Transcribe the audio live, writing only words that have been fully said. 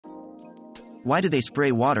Why do they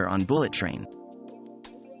spray water on bullet train?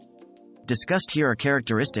 Discussed here are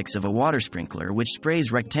characteristics of a water sprinkler which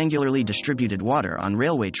sprays rectangularly distributed water on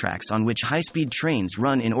railway tracks on which high-speed trains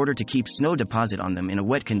run in order to keep snow deposit on them in a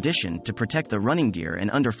wet condition to protect the running gear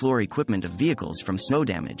and underfloor equipment of vehicles from snow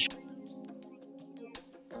damage.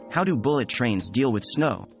 How do bullet trains deal with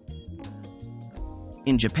snow?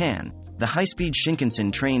 In Japan, the high-speed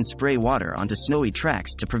Shinkansen trains spray water onto snowy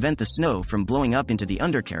tracks to prevent the snow from blowing up into the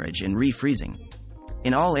undercarriage and re-freezing.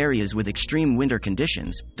 In all areas with extreme winter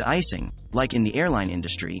conditions, de-icing, like in the airline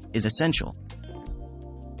industry, is essential.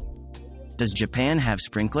 Does Japan have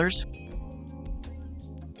sprinklers?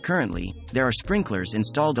 Currently, there are sprinklers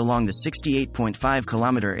installed along the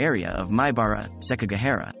 68.5-kilometer area of Maibara,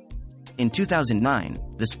 Sekigahara. In 2009,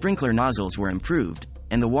 the sprinkler nozzles were improved,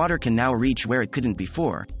 and the water can now reach where it couldn't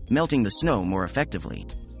before, melting the snow more effectively.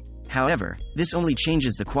 However, this only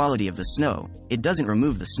changes the quality of the snow, it doesn't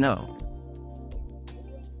remove the snow.